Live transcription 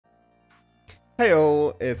Hey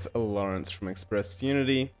all, it's Lawrence from Express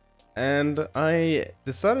Unity, and I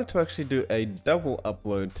decided to actually do a double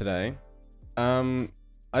upload today.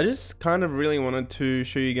 I just kind of really wanted to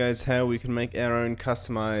show you guys how we can make our own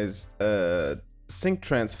customized sync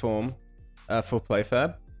transform for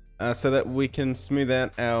PlayFab, so that we can smooth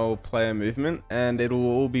out our player movement and it will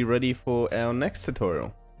all be ready for our next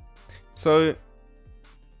tutorial. So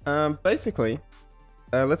basically,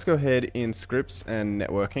 let's go ahead in scripts and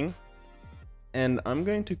networking. And I'm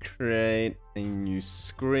going to create a new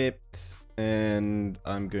script, and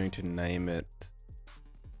I'm going to name it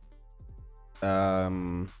I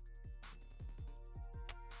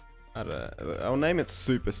don't know, I'll name it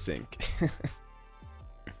Super Sync.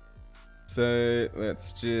 So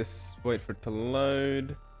let's just wait for it to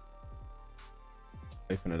load.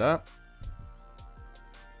 Open it up.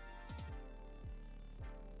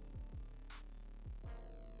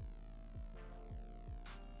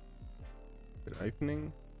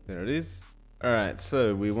 Opening. There it is. Alright,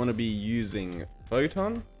 so we want to be using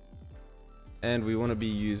photon, and we want to be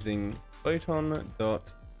using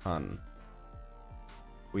photon.pun.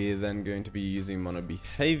 We're then going to be using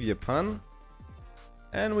monobehavior.pun,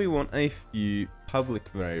 and we want a few public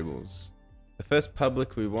variables. The first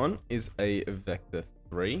public we want is a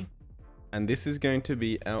vector3, and this is going to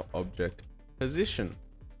be our object position.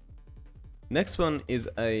 Next one is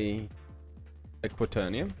a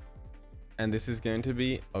quaternion, and this is going to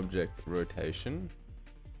be object rotation.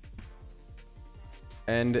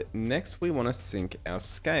 And next we want to sync our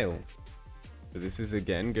scale. So this is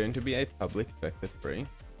again going to be a public vector3,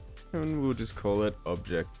 and we'll just call it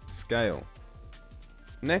object scale.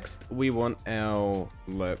 Next we want our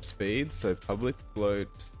lerp speed, so public float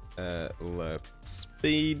lerp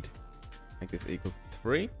speed, make this equal to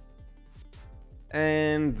 3.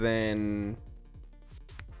 And then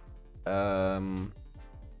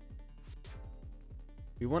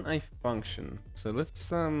we want a function, so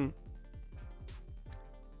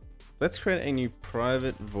let's create a new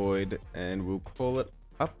private void, and we'll call it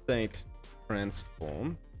update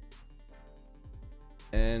transform.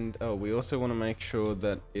 And we also want to make sure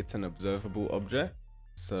that it's an observable object,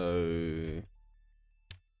 so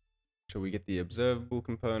shall we get the observable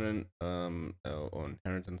component, or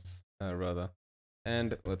inheritance rather,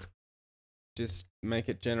 and let's just make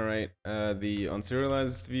it generate the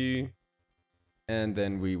onSerialized view. And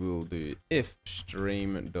then we will do if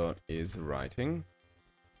stream.isWriting,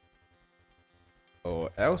 or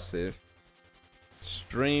else if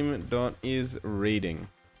stream.isReading.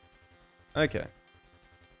 Okay.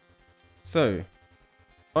 So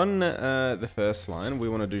on the first line, we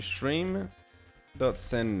want to do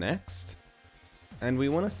stream.sendNext, and we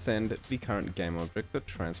want to send the current game object, the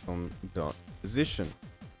transform.position.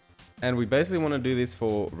 And we basically want to do this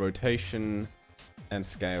for rotation and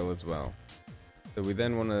scale as well. So we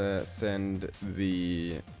then want to send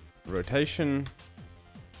the rotation,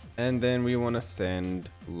 and then we want to send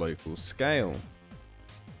local scale,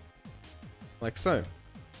 like so.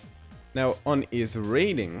 Now on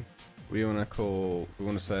isReading, we want to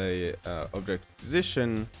say object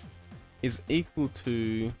position is equal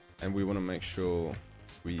to, and we want to make sure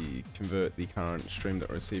we convert the current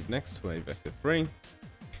stream.receiveNext to a vector3.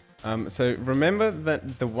 So remember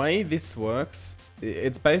that the way this works,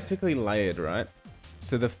 it's basically layered, right?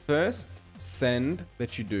 So the first send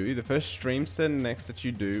that you do, the first stream send next that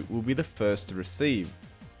you do, will be the first to receive.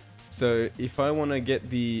 So if I want to get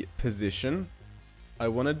the position, I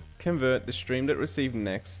want to convert the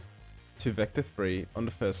stream.receiveNext to vector3 on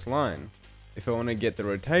the first line. If I want to get the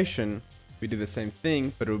rotation, we do the same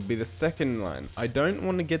thing, but it will be the second line. I don't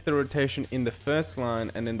want to get the rotation in the first line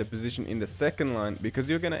and then the position in the second line, because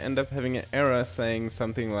you're going to end up having an error saying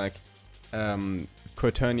something like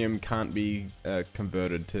quaternion can't be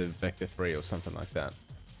converted to vector3 or something like that.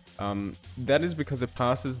 That is because it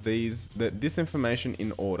passes this information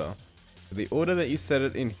in order. The order that you set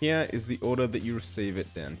it in here is the order that you receive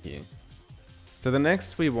it down here. So the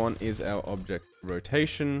next we want is our object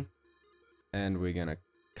rotation, and we're going to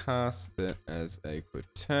cast it as a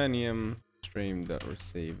quaternion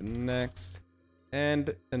stream.receiveNext,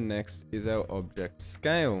 and the next is our object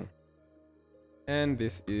scale, and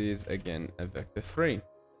this is again a vector3.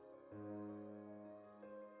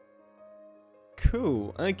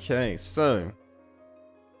 Cool. Okay, so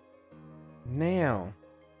now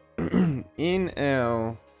in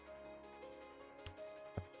our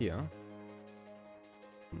up here,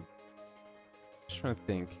 just trying to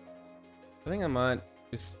think. I think I might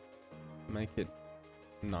just make it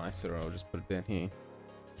nicer. I'll just put it down here.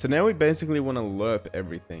 So now we basically want to lerp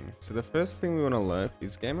everything. So the first thing we want to lerp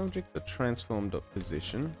is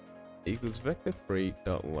GameObject.transform.position equals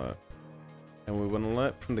vector3.lerp. and we want to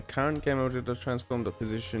lerp from the current game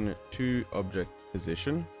object.transform.position to object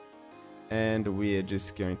position, and we are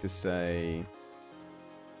just going to say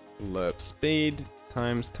lerp speed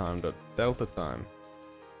times time.delta time.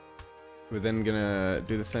 We're then gonna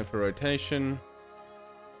do the same for rotation,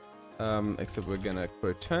 except we're gonna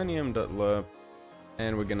quaternium.lerp,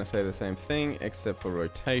 and we're gonna say the same thing except for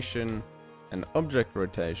rotation and object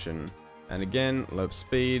rotation, and again lerp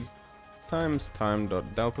speed times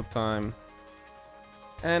time.delta time.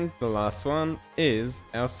 And the last one is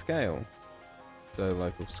our scale. So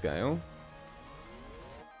local scale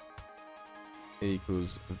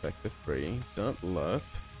equals vector3.lerp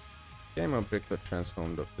game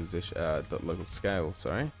object.transform.position .local scale,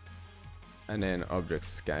 sorry, and then object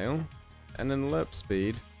scale, and then lerp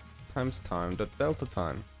speed times time.delta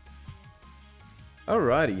time.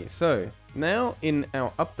 Alrighty, so now in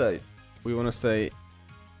our update we want to say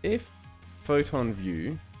if photon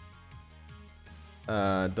view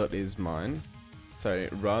dot is mine, sorry,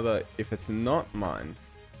 rather if it's not mine,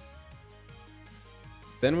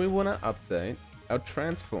 then we want to update our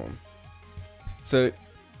transform. So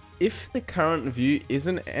if the current view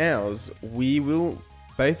isn't ours, we will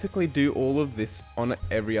basically do all of this on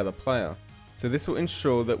every other player. So this will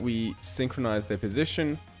ensure that we synchronize their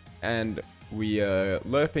position and we are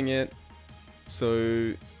lerping it,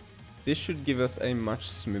 so this should give us a much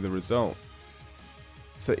smoother result.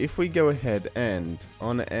 So if we go ahead and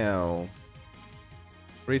on our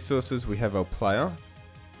resources we have our player,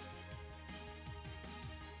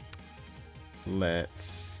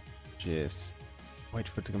 let's just wait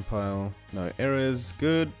for it to compile. No errors,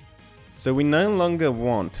 good. So we no longer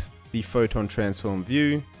want the photon transform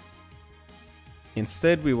view.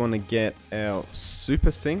 Instead we want to get our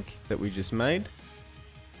super sync that we just made.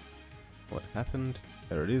 What happened?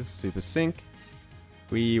 There it is, super sync.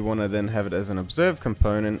 We want to then have it as an observed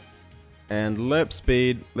component, and lerp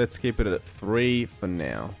speed, let's keep it at 3 for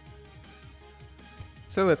now.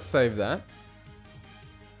 So let's save that.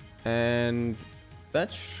 And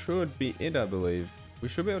that should be it, I believe. We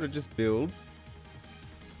should be able to just build.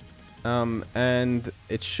 And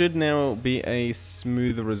it should now be a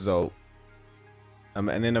smoother result. And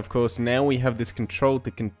then of course now we have this control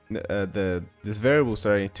to this variable,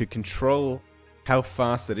 sorry, to control how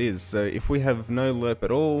fast it is. So if we have no lerp at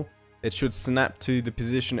all, it should snap to the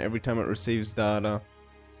position every time it receives data.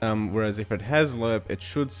 Whereas if it has lerp, it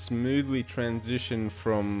should smoothly transition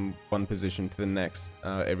from one position to the next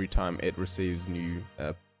every time it receives new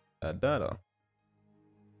data.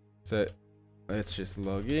 So let's just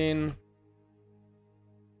log in.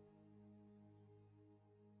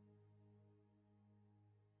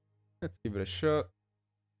 Let's give it a shot.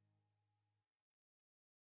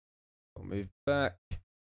 We'll move back.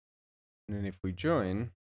 And then if we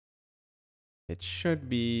join, it should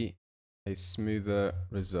be a smoother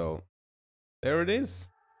result. There it is.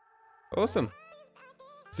 Awesome.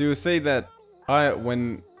 So you'll see that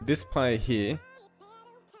when this player here,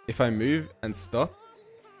 if I move and stop,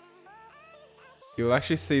 you'll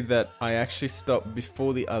actually see that I actually stop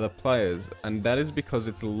before the other players, and that is because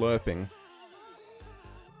it's lerping.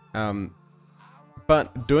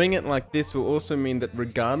 But doing it like this will also mean that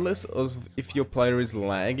regardless of if your player is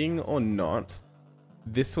lagging or not,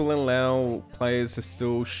 this will allow players to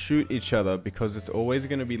still shoot each other because it's always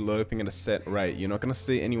going to be lerping at a set rate. You're not going to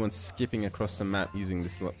see anyone skipping across the map using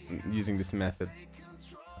this method.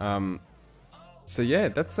 So yeah,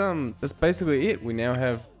 that's basically it. We're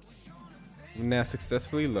now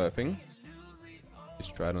successfully lerping.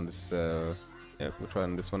 Just try it on this. Yeah, we'll try it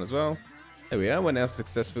on this one as well. There we are, we're now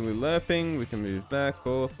successfully lerping. We can move back,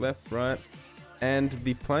 forth, left, right. And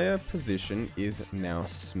the player position is now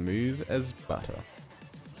smooth as butter.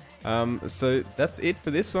 So that's it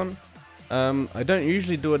for this one. I don't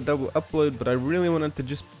usually do a double upload, but I really wanted to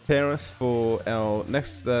just prepare us for our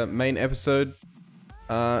next main episode.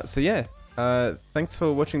 So yeah, thanks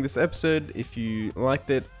for watching this episode. If you liked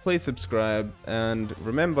it, please subscribe. And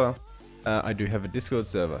remember, I do have a Discord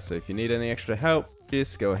server, so if you need any extra help,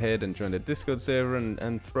 just go ahead and join the Discord server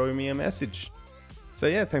and throw me a message. So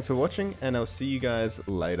yeah, thanks for watching, and I'll see you guys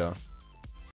later.